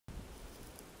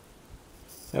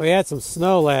So we had some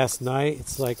snow last night.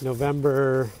 It's like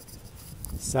November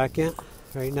 2nd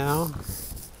right now.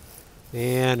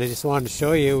 And I just wanted to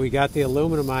show you, we got the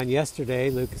aluminum on yesterday,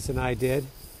 Lucas and I did.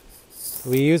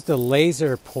 We used a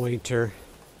laser pointer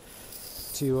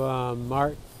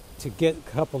to get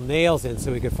a couple nails in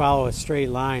so we could follow a straight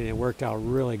line, and it worked out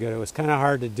really good. It was kind of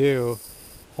hard to do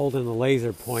holding the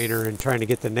laser pointer and trying to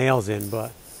get the nails in,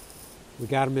 but we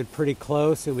got them in pretty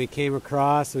close, and we came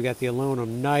across. We got the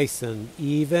aluminum nice and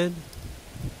even.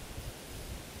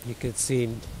 You could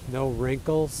see no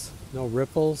wrinkles, no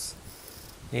ripples.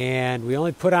 And we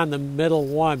only put on the middle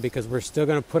one because we're still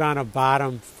going to put on a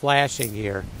bottom flashing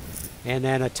here and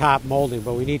then a top molding,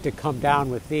 but we need to come down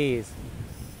with these.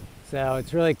 So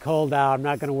it's really cold out. I'm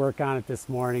not going to work on it this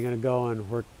morning. I'm going to go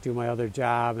and do my other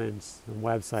job and some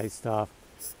website stuff.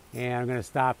 And I'm going to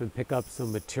stop and pick up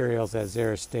some materials at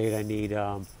Zehr Estate. I need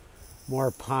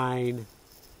more pine.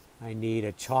 I need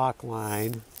a chalk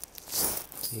line.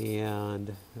 And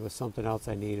there was something else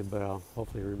I needed, but I'll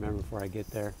hopefully remember before I get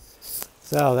there.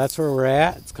 So that's where we're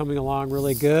at. It's coming along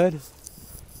really good.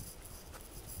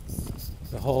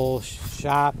 The whole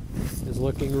shop is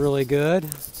looking really good. You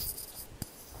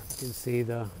can see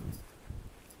the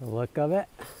look of it.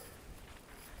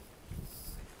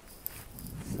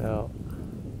 So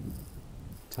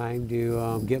time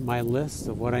to get my list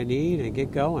of what I need and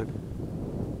get going.